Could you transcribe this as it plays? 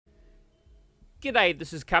G'day,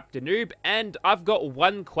 this is Captainoob, and I've got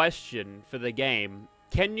one question for the game.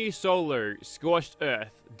 Can you solo Scorched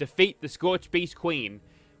Earth, defeat the Scorched Beast Queen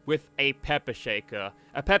with a pepper shaker?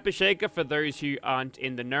 A pepper shaker, for those who aren't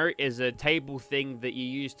in the know, is a table thing that you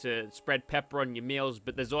use to spread pepper on your meals,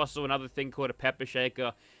 but there's also another thing called a pepper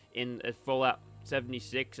shaker in Fallout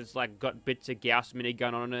 76. It's like got bits of Gauss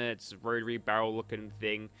minigun on it, it's a rotary barrel looking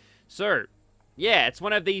thing. So, yeah, it's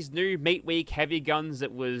one of these new Meat Week heavy guns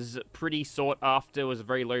that was pretty sought after, was a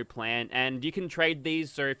very low plan, and you can trade these,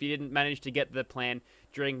 so if you didn't manage to get the plan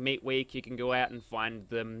during Meat Week, you can go out and find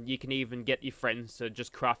them. You can even get your friends to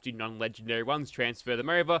just craft you non-legendary ones, transfer them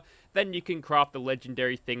over, then you can craft the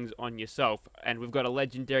legendary things on yourself. And we've got a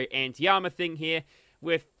legendary anti-armor thing here,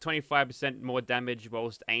 with 25% more damage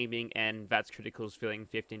whilst aiming, and VATS criticals feeling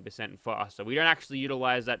 15% faster. We don't actually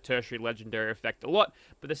utilize that tertiary legendary effect a lot,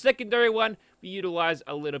 but the secondary one, we utilize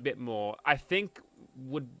a little bit more. I think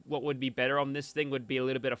what would be better on this thing would be a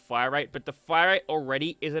little bit of fire rate, but the fire rate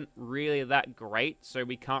already isn't really that great, so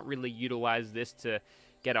we can't really utilize this to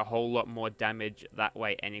get a whole lot more damage that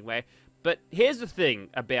way anyway. But here's the thing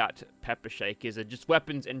about Pepper Shakers, and just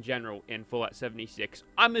weapons in general in Fallout 76.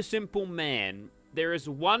 I'm a simple man. There is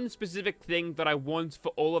one specific thing that I want for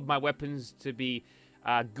all of my weapons to be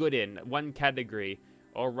good in, one category,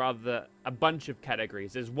 or rather a bunch of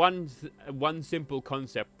categories. There's one simple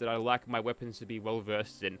concept that I like my weapons to be well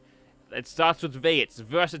versed in. It starts with V, it's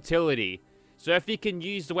versatility. So if you can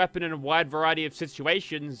use the weapon in a wide variety of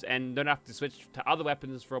situations and don't have to switch to other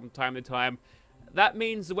weapons from time to time, that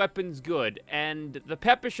means the weapon's good. And the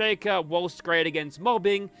Pepper Shaker, whilst great against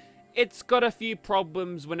mobbing, it's got a few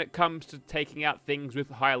problems when it comes to taking out things with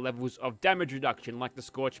higher levels of damage reduction, like the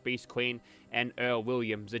Scorched Beast Queen and Earl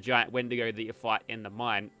Williams, the giant Wendigo that you fight in the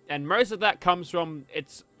mine. And most of that comes from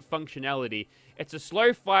its functionality. It's a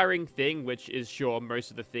slow-firing thing, which is sure, most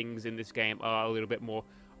of the things in this game are a little bit more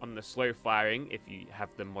on the slow firing, if you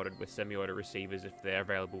have them modded with semi-auto receivers, if they're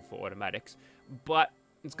available for automatics. But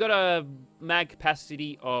it's got a mag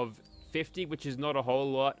capacity of 50, which is not a whole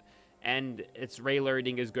lot, and its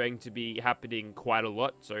reloading is going to be happening quite a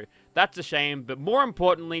lot, so that's a shame. But more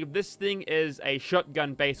importantly, this thing is a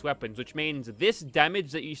shotgun-based weapon, which means this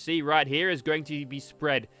damage that you see right here is going to be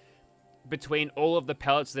spread between all of the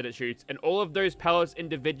pellets that it shoots, and all of those pellets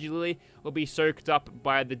individually will be soaked up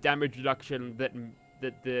by the damage reduction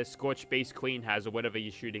that the Scorched Beast Queen has, or whatever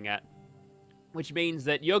you're shooting at. Which means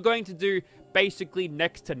that you're going to do basically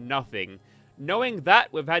next to nothing. Knowing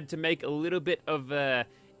that, we've had to make a little bit of a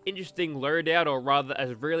interesting loadout, or rather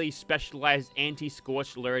a really specialized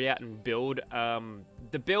anti-scorched loadout and build.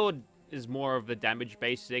 The build is more of a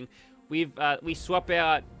damage-based thing. We swap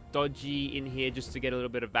out Dodgy in here just to get a little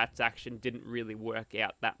bit of VATS action. Didn't really work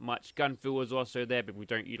out that much. Gunfill was also there, but we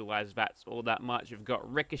don't utilize VATS all that much. We've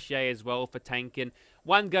got Ricochet as well for tanking.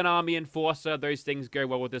 One Gun Army Enforcer. Those things go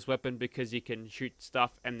well with this weapon because you can shoot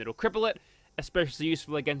stuff and it'll cripple it. Especially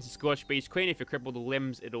useful against the Scorched Beast Queen. If you cripple the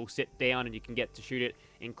limbs, it'll sit down and you can get to shoot it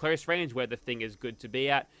in close range where the thing is good to be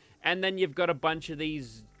at. And then you've got a bunch of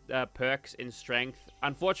these perks in strength.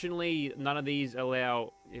 Unfortunately, none of these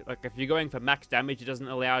allow, like if you're going for max damage, it doesn't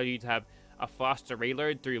allow you to have a faster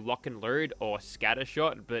reload through lock and load or scatter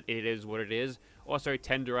shot, but it is what it is. Also,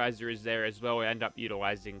 Tenderizer is there as well. I end up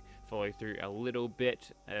utilizing follow through a little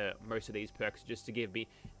bit, most of these perks just to give me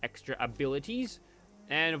extra abilities.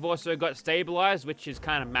 And I've also got Stabilize, which is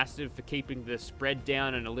kind of massive for keeping the spread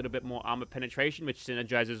down and a little bit more armor penetration, which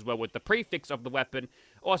synergizes well with the prefix of the weapon.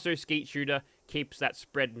 Also, Skeet Shooter keeps that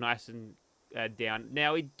spread nice and down.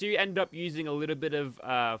 Now, we do end up using a little bit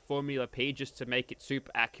of Formula P just to make it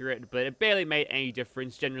super accurate, but it barely made any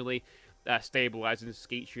difference. Generally, Stabilize and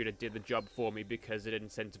Skeet Shooter did the job for me because it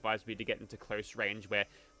incentivized me to get into close range where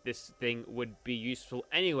this thing would be useful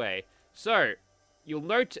anyway. So, you'll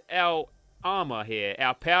note our armor here.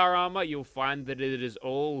 Our power armor, you'll find that it is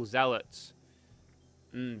all zealots.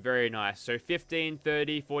 Very nice. So 15,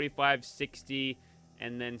 30, 45, 60,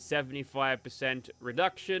 and then 75%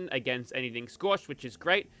 reduction against anything scorched, which is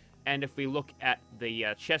great. And if we look at the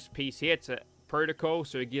chest piece here, it's a protocol,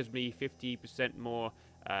 so it gives me 50% more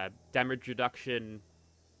damage reduction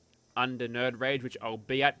under Nerd Rage, which I'll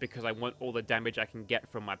be at because I want all the damage I can get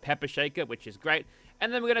from my Pepper Shaker, which is great.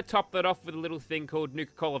 And then we're going to top that off with a little thing called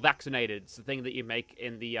Nuka-Cola Vaccinated. It's the thing that you make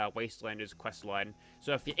in the Wastelanders questline.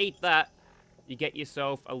 So if you eat that, you get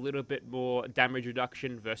yourself a little bit more damage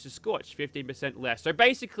reduction versus Scorched, 15% less. So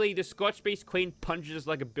basically, the Scorched Beast Queen punches us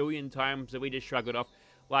like a billion times, so we just shrug it off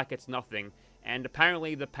like it's nothing. And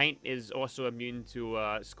apparently the paint is also immune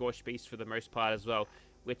to Scorched Beast for the most part as well,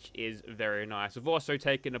 which is very nice. I've also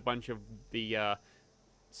taken a bunch of the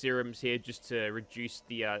serums here just to reduce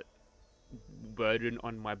the burden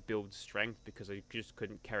on my build strength because I just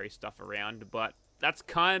couldn't carry stuff around, but that's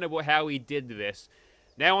kind of how we did this.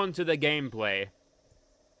 Now on to the gameplay.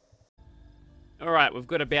 Alright, we've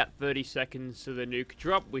got about 30 seconds to the nuke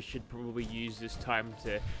drop. We should probably use this time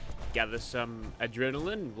to gather some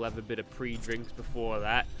adrenaline. We'll have a bit of pre-drinks before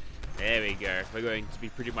that. There we go. We're going to be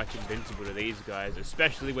pretty much invincible to these guys,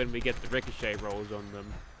 especially when we get the ricochet rolls on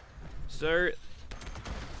them. So,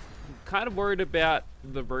 I'm kind of worried about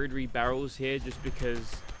the rotary barrels here, just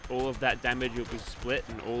because all of that damage will be split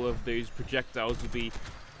and all of those projectiles will be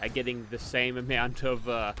getting the same amount of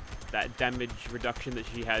that damage reduction that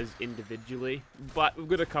she has individually. But we've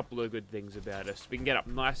got a couple of good things about us. We can get up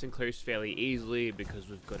nice and close fairly easily because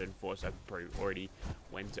we've got Enforce. I've probably already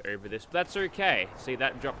went over this, but that's okay. See,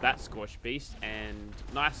 that dropped that Scorched Beast, and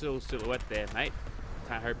nice little silhouette there, mate.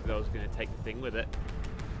 Kind of hoped that I was going to take the thing with it.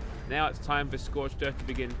 Now it's time for Scorched Earth to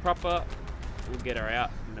begin proper. We'll get her out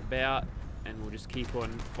and about, and we'll just keep on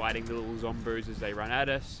fighting the little zombos as they run at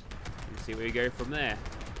us, and see where we go from there.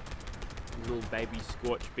 Little baby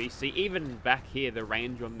Scorched Beast. See, even back here, the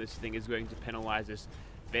range on this thing is going to penalize us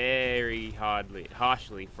very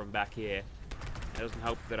harshly from back here. It doesn't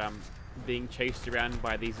help that I'm being chased around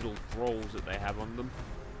by these little thralls that they have on them.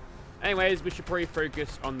 Anyways, we should probably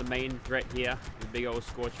focus on the main threat here, the big old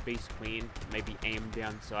Scorched Beast Queen. Maybe aim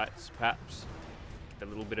down sights, perhaps. Get a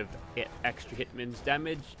little bit of extra hitman's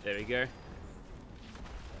damage. There we go.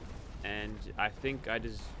 And I think I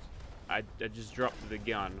just dropped the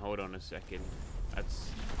gun. Hold on a second. That's...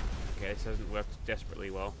 okay, this hasn't worked desperately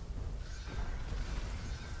well.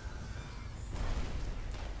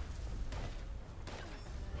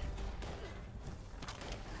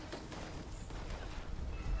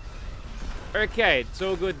 Okay, it's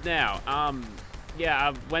all good now. Yeah,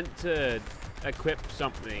 I went to equip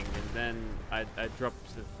something and then I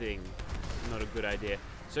dropped the thing. Not a good idea.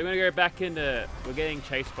 So I'm going to go back into... we're getting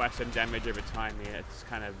chased by some damage over time here. It's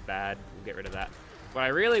kind of bad. We'll get rid of that. What I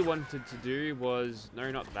really wanted to do was...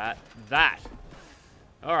 no, not that. That!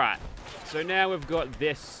 Alright. So now we've got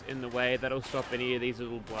this in the way. That'll stop any of these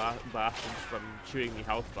little bastards from shooting the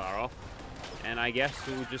health bar off. And I guess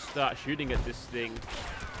we'll just start shooting at this thing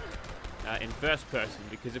in first person.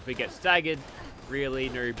 Because if we get staggered, really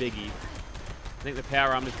no biggie. I think the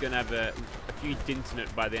power arm is going to have a few dints in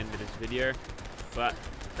it by the end of this video. But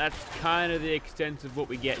that's kind of the extent of what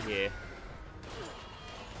we get here.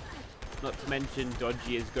 Not to mention,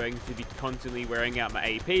 Dodgy is going to be constantly wearing out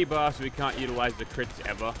my AP bar, so we can't utilize the crits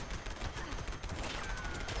ever.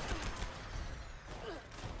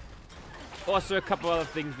 Also, a couple other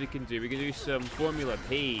things we can do. We can do some Formula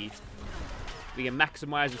P. We can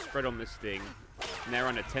maximize the spread on this thing. Now we're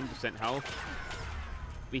on a 10% health.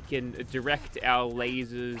 We can direct our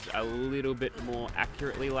lasers a little bit more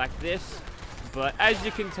accurately like this. But as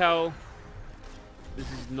you can tell, this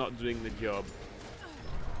is not doing the job.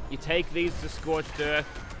 You take these to Scorched Earth,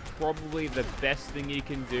 probably the best thing you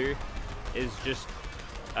can do is just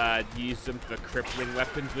use them for crippling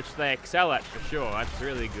weapons, which they excel at for sure. That's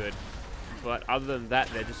really good. But other than that,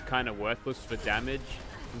 they're just kind of worthless for damage.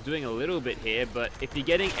 I'm doing a little bit here, but if you're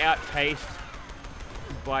getting outpaced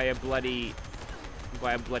by a bloody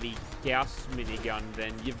Gauss minigun,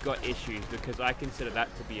 then you've got issues, because I consider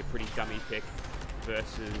that to be a pretty dummy pick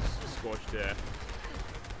versus Scorched Earth.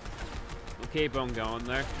 We'll keep on going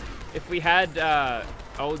though. If we had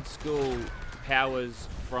old school powers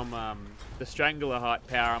from the Strangler Heart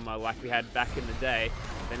power armor like we had back in the day,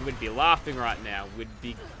 then we'd be laughing right now. We'd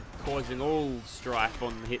be causing all strife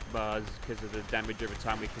on the hit bars because of the damage over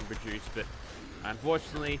time we can produce, but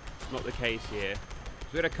unfortunately, it's not the case here.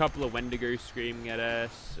 We got a couple of Wendigo screaming at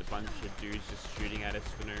us, a bunch of dudes just shooting at us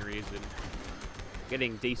for no reason.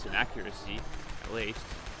 Getting decent accuracy, at least.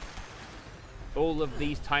 All of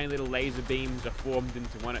these tiny little laser beams are formed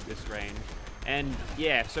into one at this range. And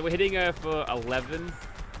yeah, so we're hitting her for 11.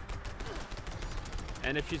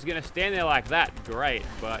 And if she's going to stand there like that, great,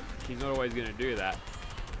 but she's not always going to do that.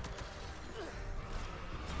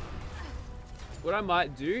 What I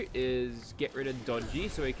might do is get rid of Dodgy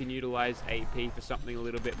so we can utilize AP for something a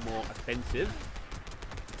little bit more offensive.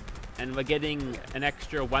 And we're getting an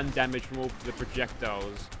extra 1 damage from all the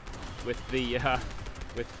projectiles with the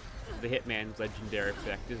Hitman's legendary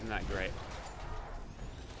effect. Isn't that great?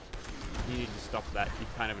 You need to stop that. You're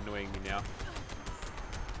kind of annoying me now.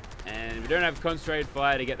 And we don't have concentrated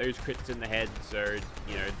fire to get those crits in the head, so,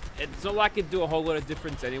 you know, it's not like it'd do a whole lot of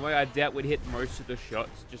difference anyway. I doubt we'd hit most of the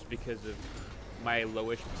shots just because of my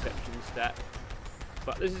lowish perception stat.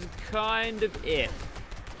 But this is kind of it.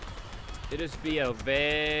 It'll just be a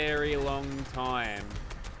very long time.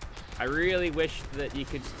 I really wish that you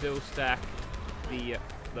could still stack the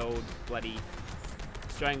the old bloody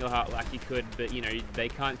Strangleheart like you could, but you know, they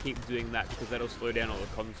can't keep doing that because that'll slow down all the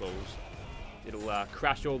consoles. It'll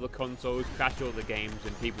crash all the consoles, crash all the games,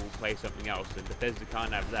 and people will play something else, and Bethesda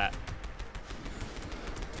can't have that.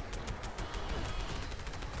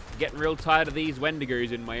 Getting real tired of these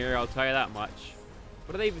Wendigos in my ear, I'll tell you that much.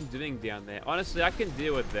 What are they even doing down there? Honestly, I can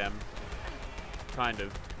deal with them. Kind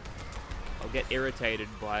of. I'll get irritated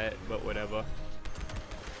by it, but whatever.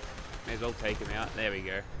 May as well take him out. There we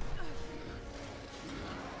go.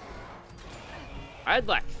 I had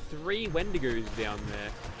like 3 Wendigos down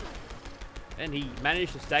there. And he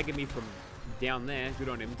managed to stagger me from down there. Good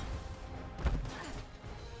on him.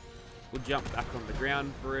 We'll jump back on the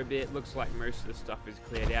ground for a bit. Looks like most of the stuff is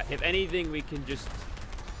cleared out. If anything, we can just,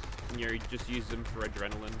 you know, just use them for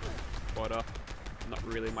adrenaline fodder. Not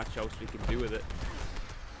really much else we can do with it.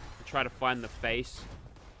 We'll try to find the face.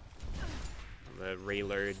 The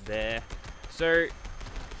reload there. So,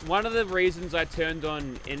 one of the reasons I turned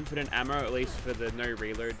on infinite ammo, at least for the no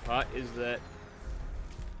reload part, is that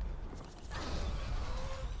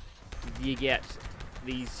you get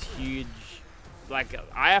these huge, like,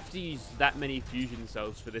 I have to use that many fusion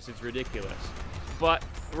cells for this, it's ridiculous. But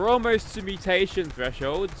we're almost to mutation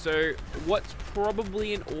threshold, so what's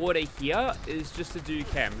probably in order here is just to do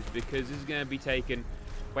chems, because this is going to be taking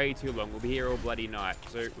way too long. We'll be here all bloody night.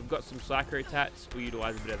 So we've got some psycho tats, we'll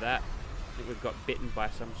utilize a bit of that. I think we've got bitten by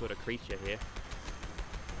some sort of creature here.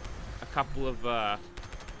 A couple of, I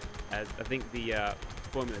think the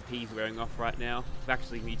Formula P is wearing off right now. I've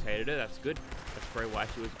actually mutated her, that's good. That's probably why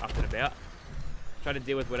she was up and about. Try to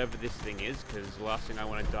deal with whatever this thing is, because the last thing I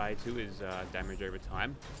want to die to is damage over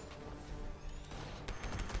time.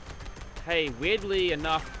 Hey, weirdly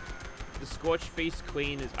enough, the Scorched Beast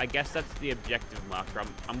Queen is, I guess that's the objective marker.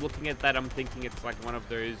 I'm looking at that, I'm thinking it's like one of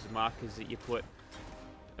those markers that you put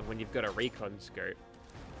when you've got a recon scope.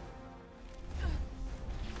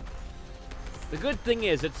 The good thing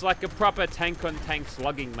is, it's like a proper tank-on-tank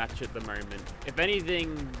slugging match at the moment. If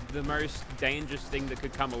anything, the most dangerous thing that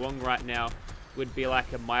could come along right now would be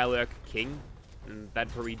like a Mirelurk King, and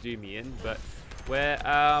that'd probably do me in, but we're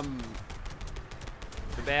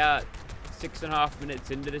about 6.5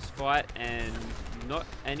 minutes into this fight, and not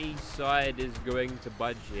any side is going to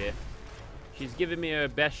budge here. She's given me her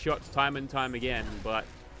best shots time and time again, but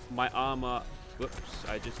my armor, whoops,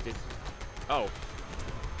 I just did, oh,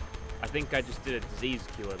 I think I just did a disease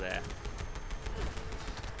cure there.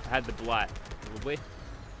 I had the blight, probably.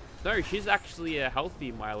 No, she's actually a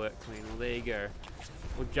healthy Mirelurk Queen. Well, there you go.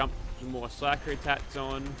 We'll jump some more Psycho Tats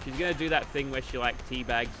on. She's going to do that thing where she, like,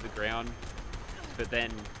 teabags the ground, but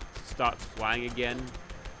then starts flying again.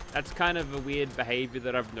 That's kind of a weird behavior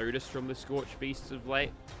that I've noticed from the Scorched Beasts of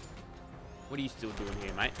late. What are you still doing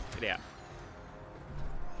here, mate? Get out.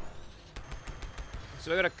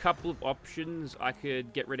 So I've got a couple of options. I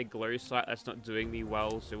could get rid of Glow Sight. That's not doing me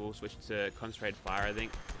well, so we'll switch to Concentrated Fire, I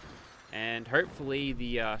think. And hopefully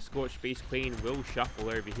the Scorched Beast Queen will shuffle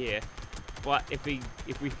over here. But if we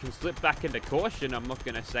can slip back into Caution, I'm not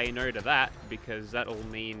going to say no to that, because that'll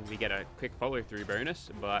mean we get a quick follow-through bonus,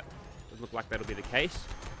 but it doesn't look like that'll be the case.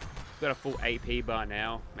 We've got a full AP bar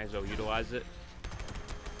now. May as well utilize it.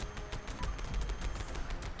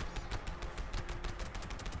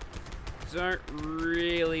 Don't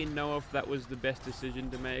really know if that was the best decision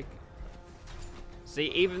to make. See,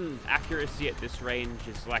 even accuracy at this range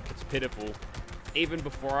is like, it's pitiful. Even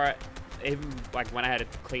before even like when I had a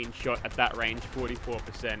clean shot at that range,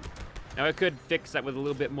 44%. Now I could fix that with a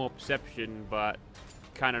little bit more perception, but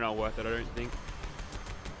kind of not worth it, I don't think.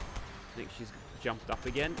 I think she's jumped up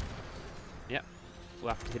again. Yep.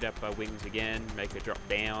 We'll have to hit up her wings again, make her drop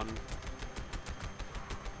down.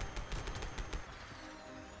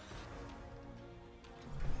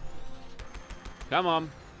 Come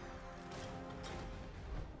on.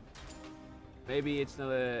 Maybe it's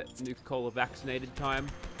another Nuka-Cola vaccinated time.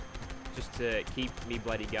 Just to keep me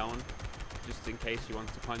bloody going. Just in case she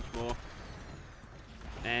wants to punch more.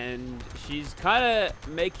 And she's kind of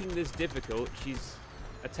making this difficult. She's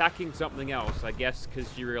attacking something else, I guess,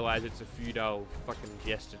 because she realized it's a futile fucking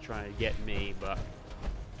gesture trying to get me, but...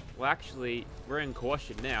 Well, actually, we're in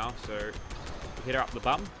Caution now, so... We'll hit her up the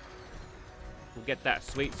bum. We'll get that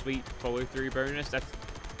sweet, sweet follow-through bonus. That's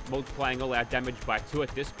multiplying all our damage by 2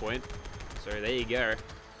 at this point. So there you go.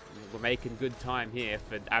 We're making good time here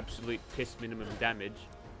for absolute piss minimum damage.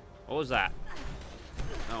 What was that?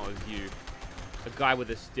 Oh, it was you. A guy with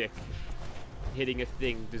a stick hitting a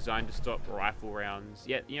thing designed to stop rifle rounds.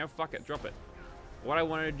 Yeah, you know, fuck it, drop it. What I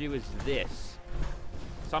wanted to do is this.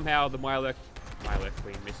 Somehow the Mirelurk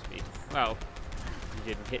Queen missed me. Well, He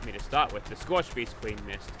didn't hit me to start with. The Scorched Beast Queen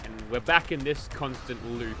missed. And we're back in this constant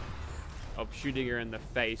loop of shooting her in the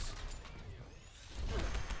face.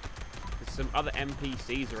 There's some other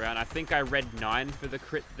NPCs around. I think I read 9 for the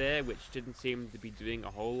crit there, which didn't seem to be doing a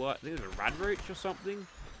whole lot. I think there's a Radroach or something.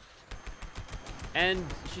 And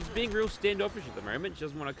she's being real standoffish at the moment. She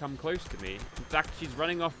doesn't want to come close to me. In fact, she's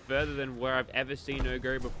running off further than where I've ever seen her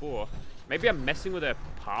go before. Maybe I'm messing with her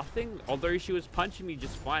pathing, although she was punching me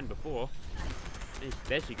just fine before.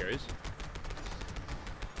 There she goes.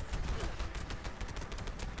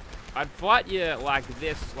 I'd fight you like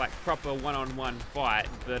this, like proper one-on-one fight,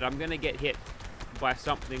 but I'm going to get hit by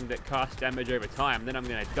something that casts damage over time. Then I'm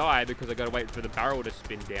going to die because I got to wait for the barrel to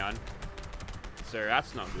spin down. So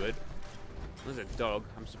that's not good. There's a dog.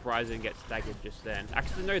 I'm surprised I didn't get staggered just then.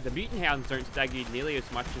 Actually, no, the mutant hounds don't stagger you nearly as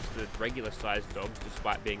much as the regular-sized dogs,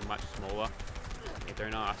 despite being much smaller. Yeah,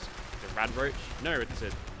 don't ask. The Radroach? No,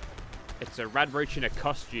 it's a Radroach in a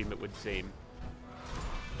costume, it would seem.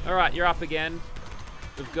 Alright, you're up again.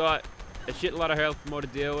 We've got a shitload of health more to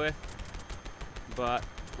deal with. But,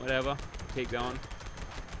 whatever. Keep going.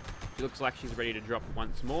 She looks like she's ready to drop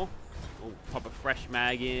once more. We'll pop a fresh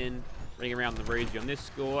mag in. Ring around the rosy on this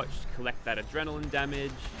Scorched, collect that adrenaline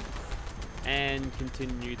damage, and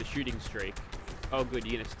continue the shooting streak. Oh good,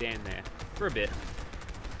 you're gonna stand there for a bit.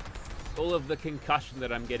 All of the concussion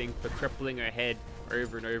that I'm getting for crippling her head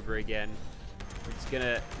over and over again, it's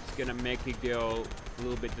gonna make a girl a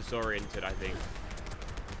little bit disoriented, I think.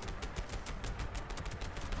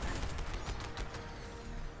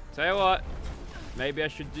 Tell you what, maybe I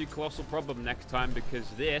should do Colossal Problem next time because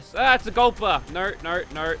this... Ah, it's a gulper! No, no,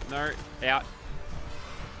 no, no. Out.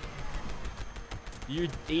 You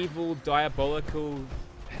evil, diabolical,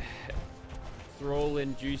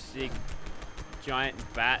 thrall-inducing giant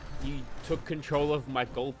bat. You took control of my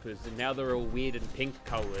gulpers and now they're all weird and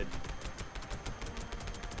pink-colored.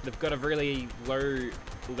 They've got a really low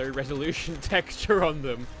resolution texture on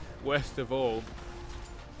them, worst of all.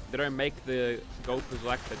 They don't make the gulpers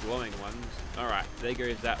like the glowing ones. Alright, there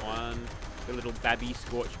goes that one. The little babby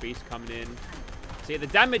Scorched Beast coming in. See, the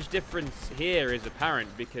damage difference here is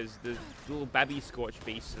apparent because the little babby Scorched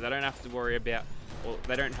Beast, so they don't have to worry about, well,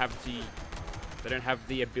 they don't have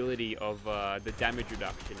the ability of the damage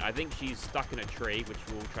reduction. I think she's stuck in a tree, which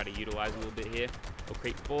we'll try to utilize a little bit here. We'll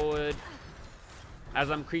creep forward.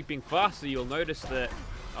 As I'm creeping faster, you'll notice that,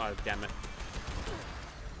 oh damn it.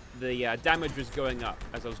 The damage was going up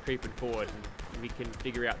as I was creeping forward, and we can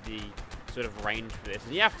figure out the sort of range for this.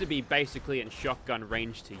 And you have to be basically in shotgun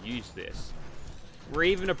range to use this. We're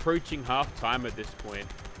even approaching half time at this point.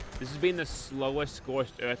 This has been the slowest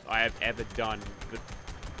Scorched Earth I have ever done, but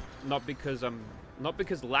not because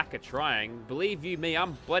lack of trying. Believe you me,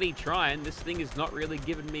 I'm bloody trying. This thing is not really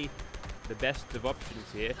giving me the best of options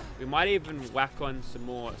here. We might even whack on some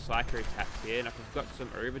more psycho attacks here, and if we've got some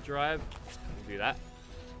overdrive, we'll do that.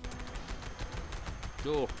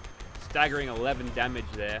 Oh, staggering 11 damage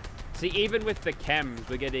there. See, even with the chems,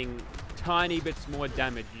 we're getting tiny bits more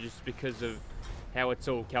damage just because of how it's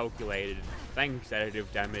all calculated. Thanks,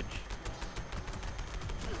 additive damage.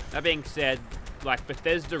 That being said, like,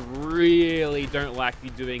 Bethesda really don't like you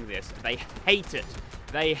doing this. They hate it.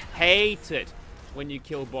 They hate it when you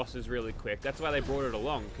kill bosses really quick. That's why they brought it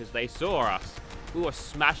along, because they saw us. We were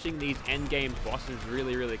smashing these endgame bosses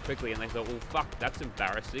really, really quickly, and they thought, well, fuck, that's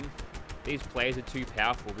embarrassing. These players are too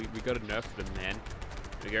powerful. We got to nerf them, man.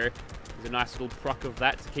 There we go. There's a nice little proc of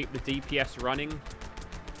that to keep the DPS running.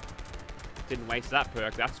 Didn't waste that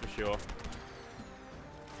perk, that's for sure.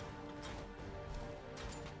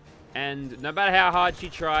 And no matter how hard she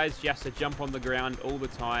tries, she has to jump on the ground all the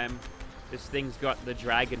time. This thing's got the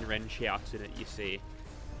dragon wrench shouts in it, you see.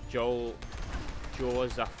 Jaws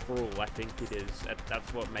are full, I think it is.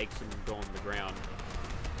 That's what makes him go on the ground.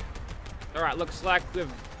 Alright, looks like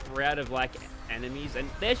we're out of, like, enemies. And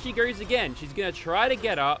there she goes again. She's going to try to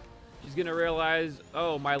get up. She's going to realize,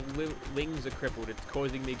 oh, my lings are crippled. It's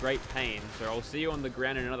causing me great pain. So I'll see you on the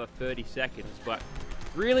ground in another 30 seconds. But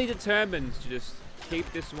really determined to just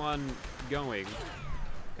keep this one going.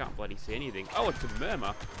 Can't bloody see anything. Oh, it's a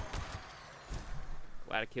murmur.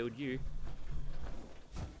 Glad I killed you.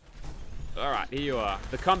 Alright, here you are.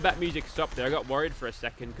 The combat music stopped there. I got worried for a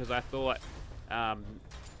second because I thought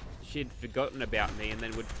she'd forgotten about me and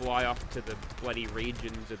then would fly off to the bloody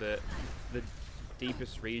regions of the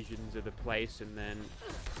deepest regions of the place, and then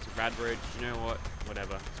to Radroach. You know what?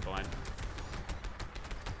 Whatever. It's fine.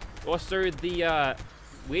 Also, the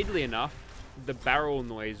weirdly enough, the barrel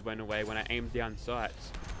noise went away when I aimed down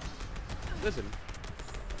sights. Listen.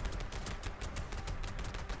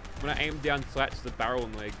 When I aim down sights, the barrel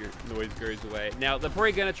noise goes away. Now, they're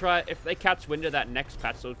probably going to try, if they catch wind of that next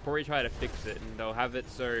patch, they'll probably try to fix it. And they'll have it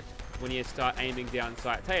so when you start aiming down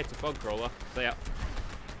sights, hey, it's a fog crawler. So, yeah.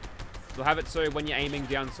 They'll have it so when you're aiming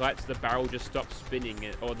down sights, the barrel just stops spinning.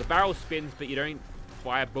 Or the barrel spins, but you don't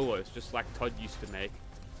fire bullets, just like Todd used to make.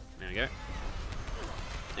 There we go.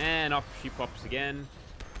 And off she pops again.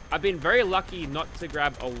 I've been very lucky not to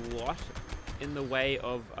grab a lot in the way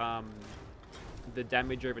of the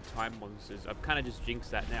damage over time monsters. I've kind of just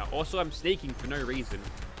jinxed that now. Also, I'm sneaking for no reason.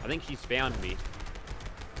 I think she's found me.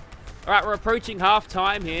 Alright, we're approaching half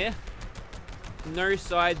time here. No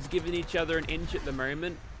sides giving each other an inch at the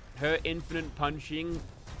moment. Her infinite punching,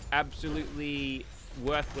 absolutely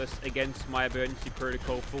worthless against my emergency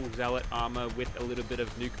protocol full zealot armor with a little bit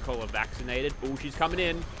of Nuka-Cola vaccinated. Oh, she's coming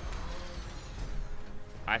in.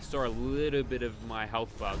 I saw a little bit of my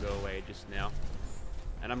health bar go away just now.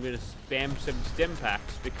 And I'm going to spam some stim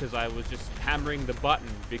packs because I was just hammering the button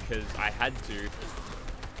because I had to.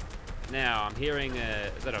 Now, I'm hearing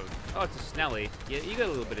a... Is that a... Oh, it's a Snelly. Yeah, you got a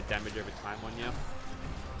little bit of damage over time on you.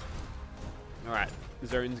 Alright, the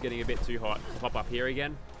zone's getting a bit too hot. I'll pop up here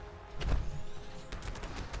again.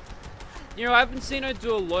 You know, I haven't seen her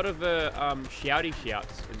do a lot of shouty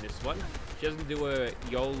shouts in this one. She doesn't do a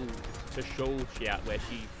yol to shoal shout where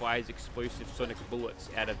she fires explosive sonic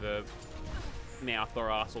bullets out of her mouth or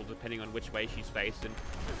arsehole, depending on which way she's facing.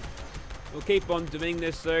 We'll keep on doing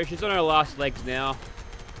this though. She's on her last legs now.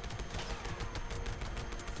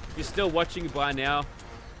 If you're still watching by now,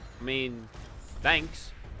 I mean, thanks.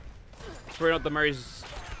 It's probably not the most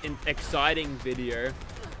exciting video,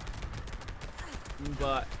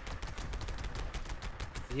 but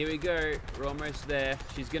here we go. We're almost there.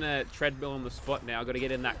 She's gonna treadmill on the spot now. Got to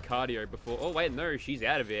get in that cardio before. Oh wait, no, she's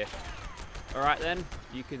out of here. All right then,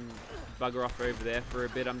 you can bugger off over there for a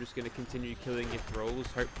bit. I'm just gonna continue killing your thralls.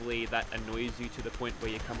 Hopefully that annoys you to the point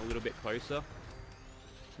where you come a little bit closer.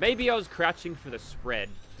 Maybe I was crouching for the spread.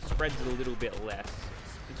 The spread's a little bit less.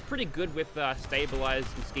 It's pretty good with stabilized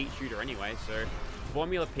and skeet shooter anyway. So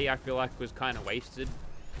Formula P I feel like was kind of wasted.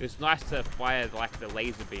 It was nice to fire like the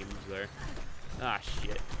laser beams though. Ah,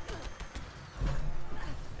 shit.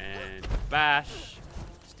 And bash.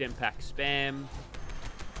 Stim pack spam.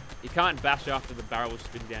 You can't bash after the barrel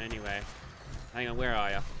spin down anyway. Hang on, where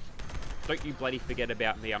are you? Don't you bloody forget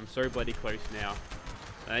about me. I'm so bloody close now.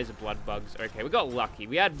 Oh, these are blood bugs. Okay, we got lucky.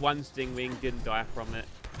 We had one sting wing, didn't die from it.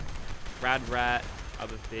 Rad rat,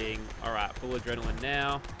 other thing. Alright, full adrenaline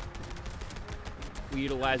now. We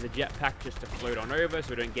utilize a jetpack just to float on over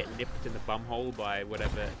so we don't get nipped in the bumhole by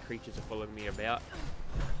whatever creatures are following me about.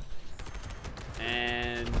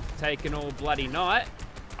 And taking all bloody night.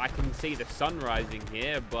 I can see the sun rising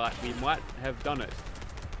here, but we might have done it.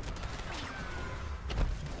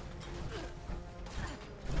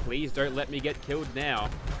 Please don't let me get killed now.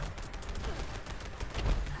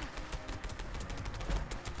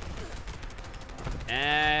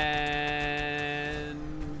 And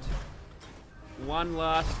one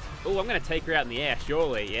last... Oh, I'm going to take her out in the air,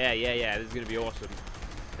 surely. Yeah. This is going to be awesome.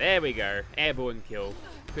 There we go. Airborne kill.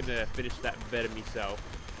 Couldn't have finished that better myself.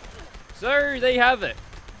 So, there you have it.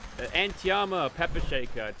 Anti-armor, pepper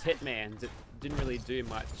shaker, Titmans. It didn't really do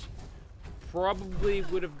much. Probably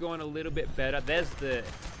would have gone a little bit better. There's the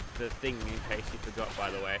thing in case you forgot,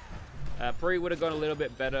 by the way. Probably would have gone a little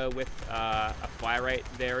bit better with a fire rate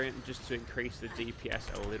variant just to increase the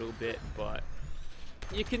DPS a little bit, but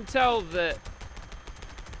you can tell that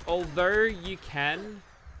although you can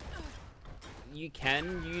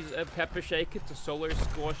use a pepper shaker to solo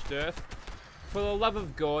Scorched Earth, for the love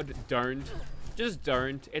of God, don't. Just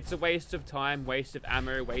don't. It's a waste of time, waste of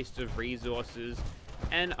ammo, waste of resources,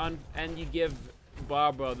 and you give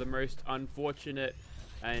Barbara the most unfortunate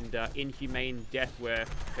and inhumane death where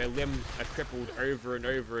her limbs are crippled over and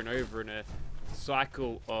over and over in a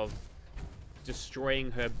cycle of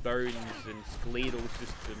destroying her bones and skeletal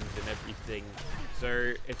systems and everything.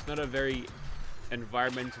 So it's not a very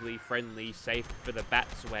environmentally friendly, safe for the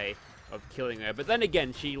bats way of killing her. But then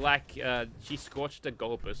again, she scorched a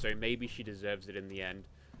gulper, so maybe she deserves it in the end.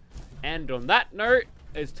 And on that note,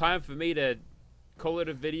 it's time for me to call it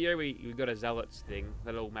a video. We got a Zealots thing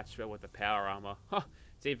that'll match well with the power armor. Huh.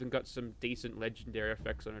 It's even got some decent legendary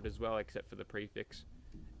effects on it as well, except for the prefix.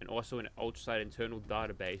 And also an ultrasite internal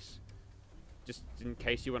database. Just in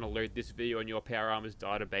case you want to load this video on your power armor's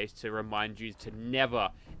database to remind you to never,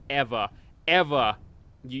 ever, ever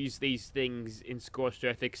use these things in Scorched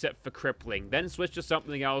Earth except for crippling. Then switch to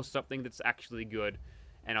something else, something that's actually good.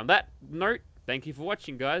 And on that note, thank you for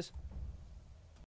watching, guys.